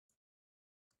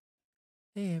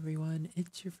Hey everyone,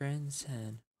 it's your friends,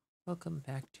 and welcome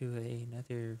back to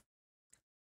another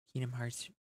Kingdom Hearts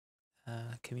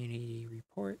community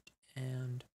report.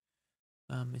 And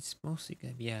it's mostly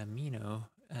gonna be a Mino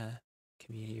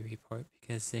community report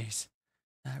because there's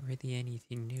not really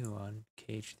anything new on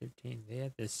KH13. They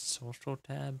have this social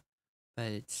tab, but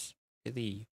it's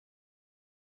really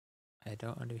I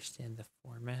don't understand the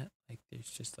format. Like there's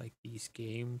just like these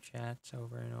game chats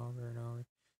over and over and over.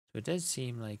 So it does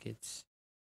seem like it's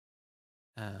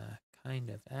uh kind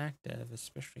of active,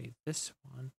 especially this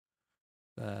one.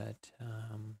 But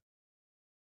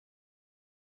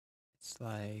it's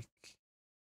like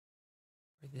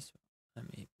for this one,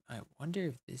 I wonder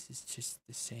if this is just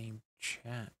the same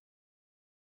chat.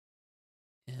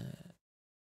 Uh,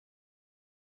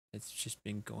 it's just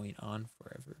been going on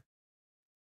forever.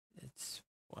 It's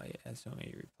why it has so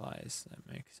many replies.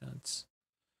 That makes sense.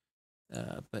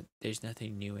 But there's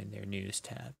nothing new in their news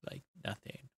tab. Like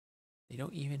nothing. They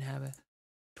don't even have a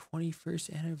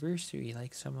 21st anniversary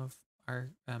like some of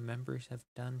our members have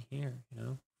done here.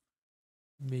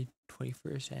 Mid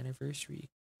 21st anniversary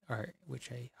art, which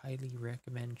I highly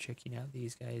recommend checking out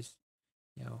these guys,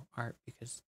 art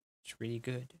because it's really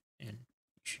good and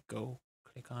you should go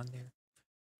click on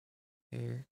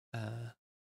their uh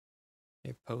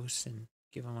their posts and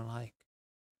give them a like.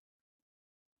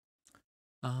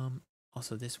 Um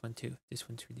Also this one too. This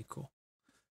one's really cool.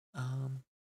 Um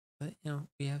but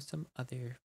we have some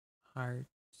other hearts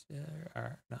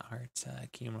or not hearts,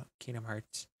 Kingdom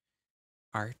Hearts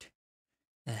art.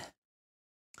 Eh.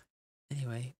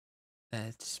 Anyway,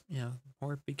 that's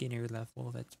more beginner level.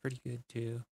 That's pretty good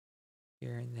too,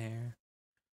 here and there.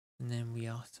 And then we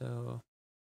also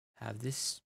have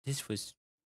this. This was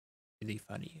really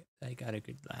funny. I got a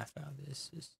good laugh out of this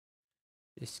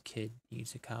kid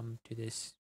needs to come to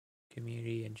this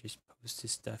community and just post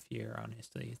his stuff here.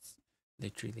 Honestly, it's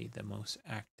literally the most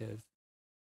active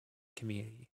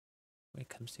community when it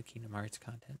comes to Kingdom Hearts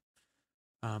content.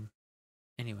 Um.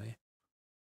 Anyway.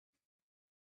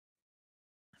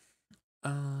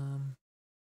 Um.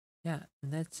 Yeah,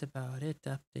 and that's about it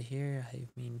up to here. I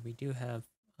mean, we do have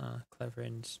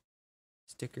Cleverin's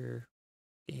sticker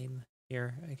game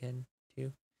here again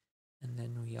too, and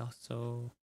then we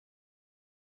also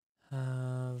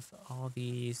have all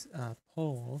these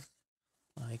polls.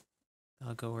 Like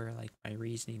I'll go over like my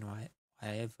reasoning why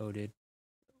I voted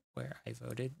where I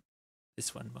voted.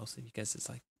 This one mostly because it's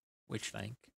like which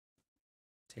link.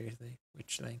 Seriously,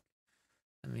 which link?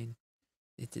 I mean,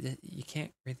 you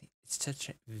can't really. It's such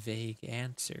a vague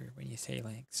answer when you say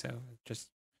link. So just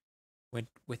went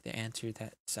with the answer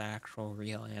that's the actual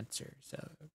real answer.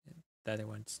 So the other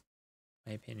one's,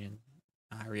 my opinion,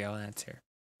 not a real answer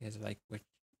because of like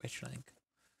which link.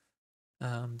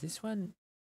 This one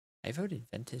I voted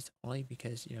Ventus only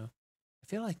because, I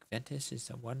feel like Ventus is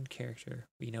the one character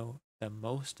we know the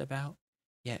most about,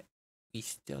 yet we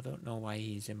still don't know why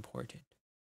he's important.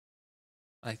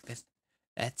 Like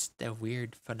that's the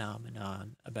weird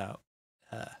phenomenon about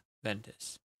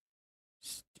Ventus.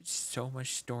 So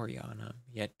much story on him,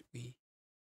 yet we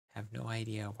have no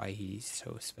idea why he's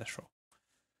so special.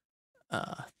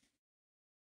 Uh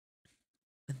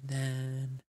and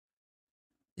then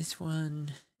this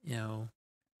one,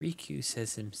 Riku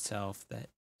says himself that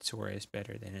Sora is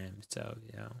better than him, so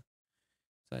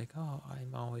it's like, oh,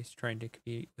 I'm always trying to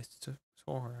compete with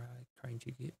Sora, trying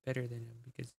to get better than him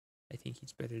because I think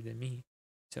he's better than me.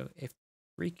 So if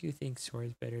Riku thinks Sora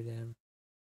is better than him,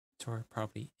 Sora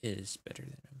probably is better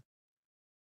than him.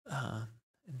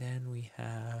 And then we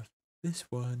have this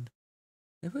one.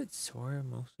 I put Sora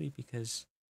mostly because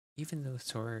even though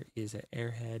Sora is an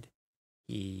airhead,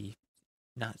 he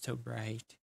not so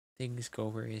bright. Things go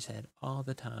over his head all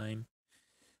the time.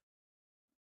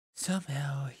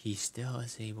 Somehow he still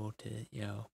is able to,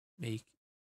 make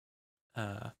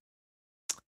uh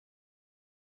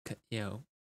you know,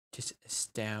 just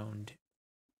astound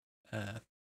uh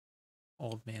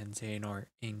old man Xehanort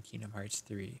in Kingdom Hearts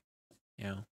 3, you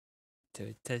know.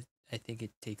 So I think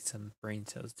it takes some brain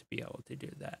cells to be able to do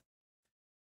that.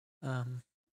 Um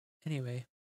anyway,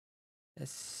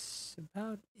 that's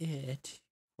about it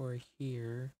for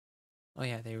here. Oh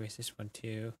yeah, there was this one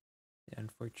too.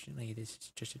 Unfortunately, this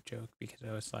is just a joke because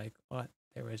I was like, what?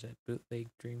 There was a bootleg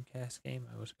Dreamcast game.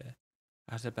 I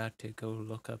was about to go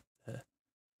look up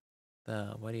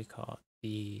the what do you call it?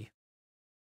 The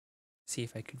see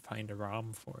if I could find a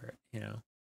ROM for it,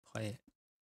 play it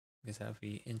because that would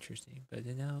be interesting. But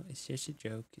no, it's just a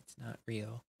joke. It's not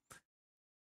real.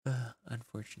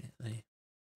 Unfortunately.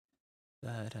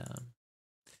 But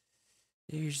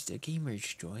there's the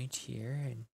gamers joint here,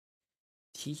 and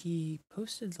he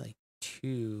posted like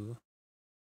two.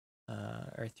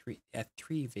 or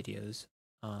three videos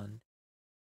on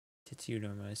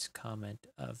Tetsunoma's comment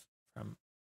of from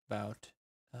about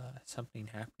something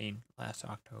happening last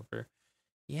October.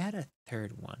 He had a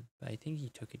third one, but I think he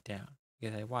took it down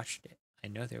because I watched it. I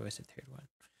know there was a third one.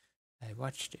 I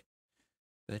watched it,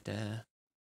 but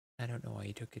I don't know why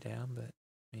he took it down. But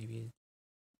maybe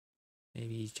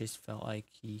he just felt like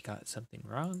he got something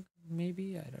wrong.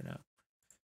 Maybe I don't know.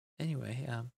 Anyway,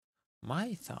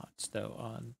 my thoughts though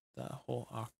on the whole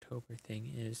October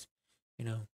thing is, you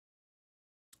know,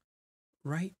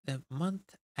 right the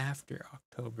month after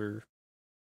October,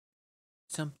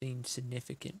 something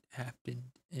significant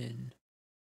happened in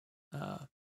uh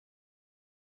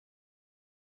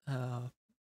uh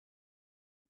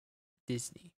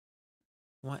Disney.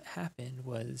 What happened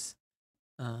was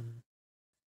um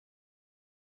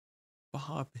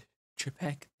Bob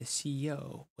Chapek, the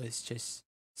CEO, was just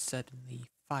suddenly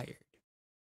fired.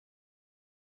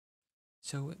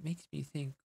 So it makes me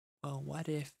think, well, what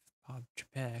if Bob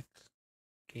Chapek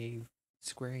gave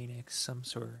Square Enix some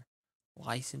sort of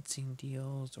licensing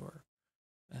deals, or,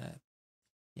 uh,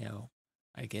 you know,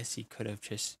 I guess he could have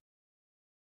just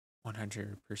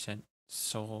 100%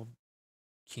 sold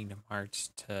Kingdom Hearts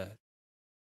to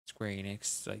Square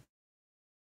Enix, like,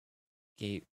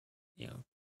 gave,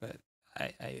 but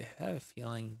I have a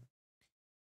feeling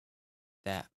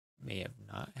that may have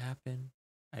not happened.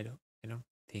 I don't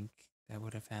think that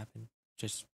would have happened.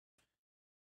 Just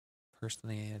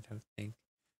personally, I don't think.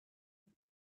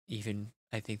 Even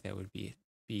I think that would be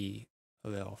a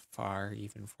little far,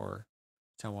 even for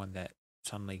someone that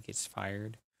suddenly gets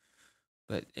fired.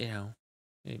 But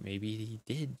maybe he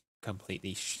did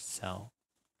completely sell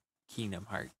Kingdom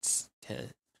Hearts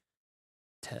to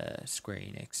Square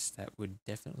Enix. That would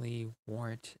definitely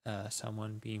warrant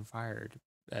someone being fired.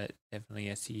 Definitely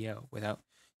a CEO without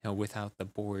the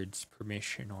board's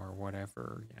permission or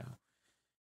whatever.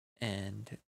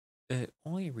 And the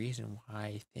only reason why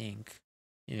I think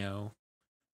you know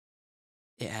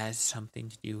it has something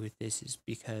to do with this is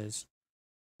because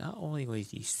not only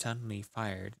was he suddenly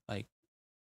fired, like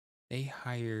they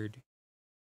hired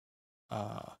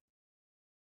uh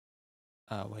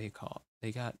what do you call it?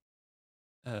 They got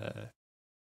uh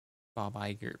Bob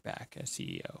Iger back as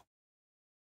CEO,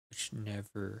 which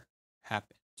never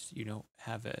happens. You don't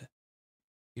have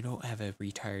a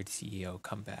retired CEO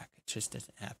come back. It just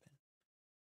doesn't happen.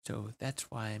 So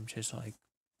that's why I'm just like,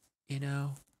 you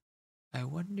know, I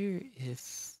wonder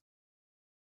if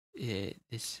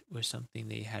this was something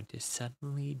they had to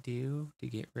suddenly do to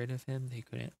get rid of him. They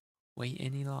couldn't wait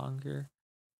any longer.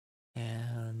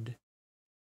 And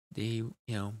they,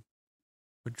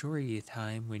 majority of the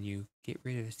time when you get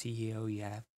rid of a CEO, you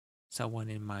have someone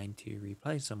in mind to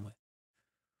replace them with.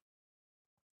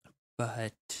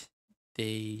 But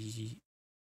they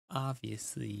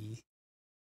obviously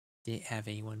didn't have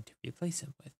anyone to replace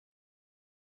him with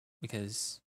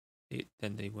because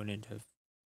then they wouldn't have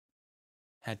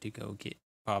had to go get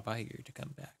Bob Iger to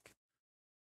come back.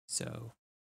 So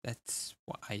that's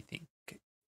what I think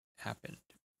happened.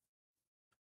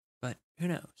 But who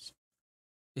knows?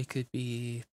 It could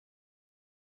be,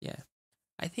 yeah.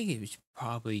 I think it was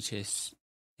probably just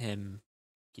him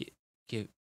give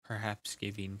perhaps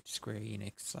giving Square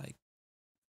Enix like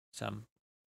some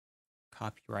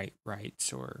copyright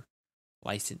rights or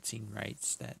licensing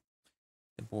rights that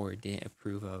the board didn't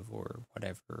approve of or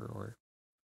whatever, or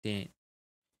didn't,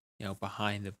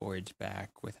 behind the board's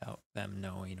back without them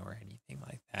knowing or anything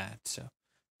like that. So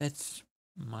that's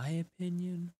my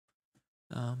opinion.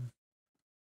 Um,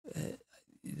 uh,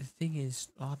 the thing is,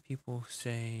 a lot of people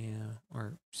say,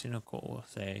 or cynical will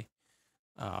say,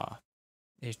 uh,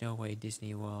 there's no way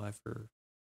Disney will ever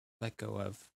let go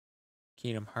of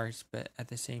Kingdom Hearts, but at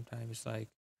the same time, it's like,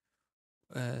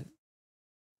 uh,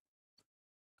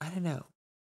 I don't know,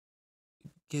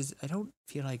 because I don't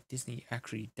feel like Disney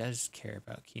actually does care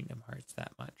about Kingdom Hearts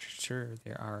that much. Sure,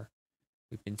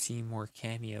 we've been seeing more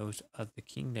cameos of the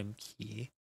Kingdom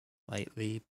Key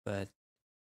lately, but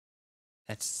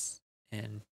that's,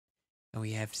 and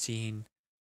we have seen,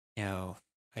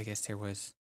 I guess there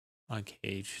was on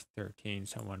Cage 13,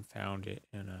 someone found it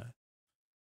in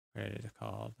what is it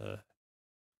called? The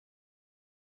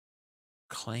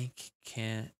Clank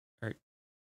can't, or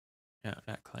no,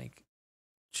 not Clank,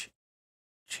 Ch-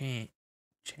 Chang,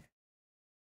 Ch-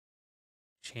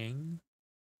 Chang,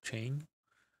 Chang,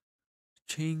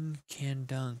 Ching can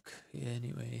dunk.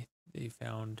 Anyway, they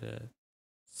found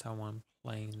someone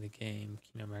playing the game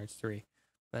Kingdom Hearts 3,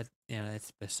 but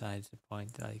that's besides the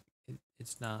point. Like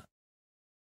it's not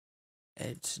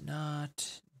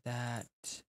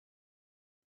that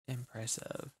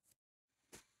impressive.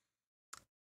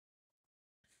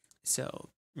 So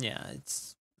yeah,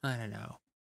 it's, I don't know.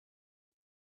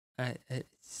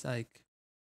 It's like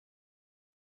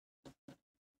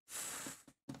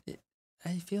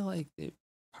I feel like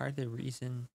part of the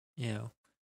reason, in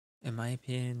my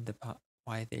opinion,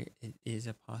 why there it is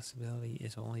a possibility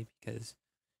is only because,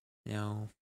 you know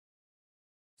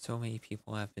so many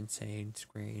people have been saying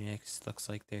Square Enix looks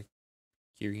like they're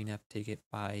gearing up to get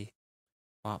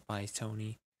bought by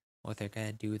Sony. Well, if they're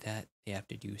gonna do that, they have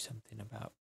to do something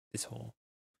about this whole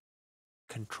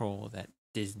control that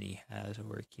Disney has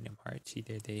over Kingdom Hearts.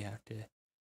 Either they have to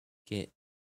get,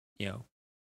 you know,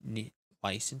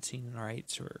 licensing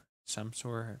rights or some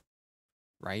sort of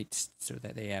rights so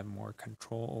that they have more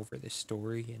control over the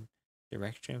story and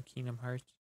direction of Kingdom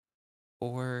Hearts,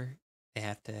 or they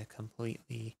have to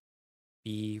completely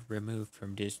be removed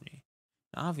from Disney.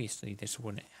 Now, obviously, this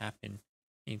wouldn't happen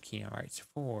in Kingdom Hearts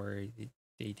 4.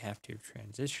 They'd have to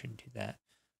transition to that,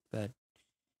 but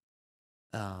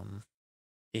um,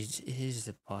 it is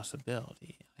a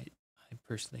possibility. I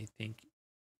personally think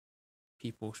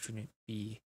people shouldn't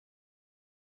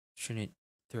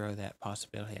throw that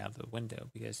possibility out the window,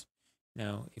 because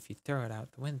if you throw it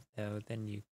out the window, then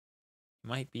you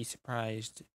might be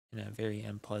surprised in a very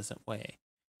unpleasant way.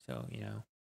 So,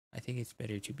 I think it's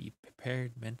better to be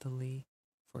prepared mentally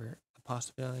for a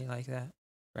possibility like that,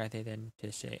 rather than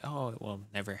to say, oh, it will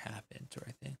never happen, sort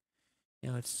of thing.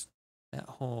 It's that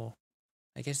whole,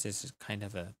 I guess this is kind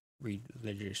of a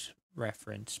religious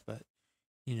reference, but,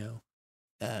 you know,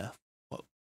 what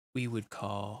we would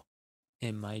call,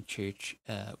 in my church,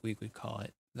 we would call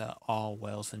it the all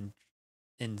wells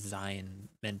in Zion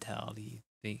mentality.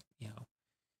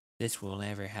 This will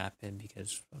never happen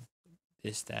because of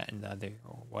this, that, and the other,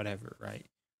 or whatever, right?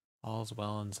 All's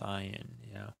well in Zion.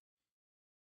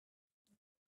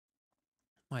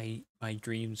 My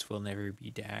dreams will never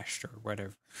be dashed, or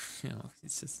whatever.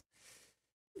 It's just,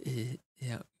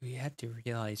 we have to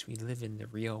realize we live in the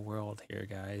real world here,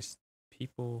 guys.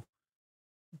 People,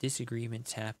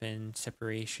 disagreements happen,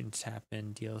 separations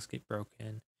happen, deals get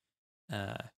broken,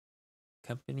 uh,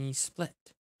 companies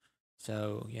split.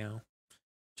 So,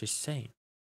 just saying,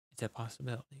 it's a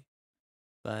possibility.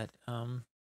 But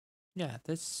yeah,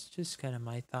 that's just kind of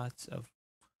my thoughts of.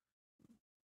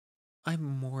 I'm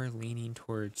more leaning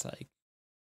towards like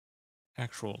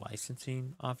actual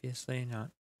licensing, obviously, not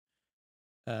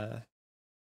uh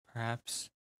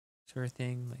perhaps sort of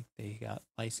thing. Like they got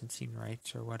licensing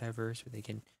rights or whatever, so they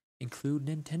can include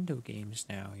Nintendo games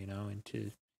now,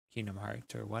 into Kingdom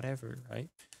Hearts or whatever, right?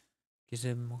 Gives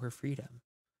them more freedom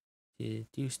to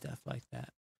do stuff like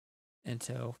that. And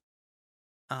so,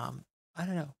 I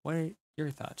don't know. What are your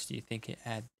thoughts? Do you think it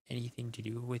had anything to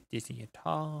do with Disney at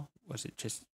all? Was it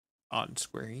just on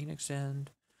Square Enix end?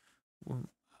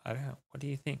 I don't know. What do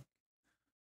you think?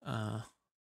 Uh,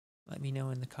 Let me know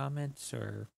in the comments,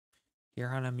 or here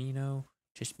on Amino,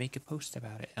 just make a post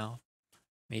about it. I'll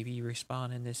maybe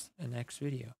respond in this next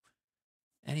video.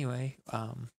 Anyway,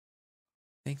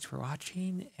 thanks for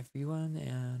watching, everyone,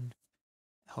 and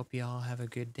I hope you all have a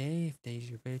good day. If today's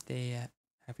your birthday,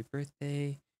 happy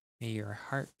birthday. May your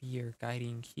heart be your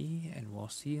guiding key, and we'll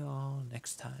see you all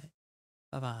next time.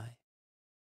 Bye bye.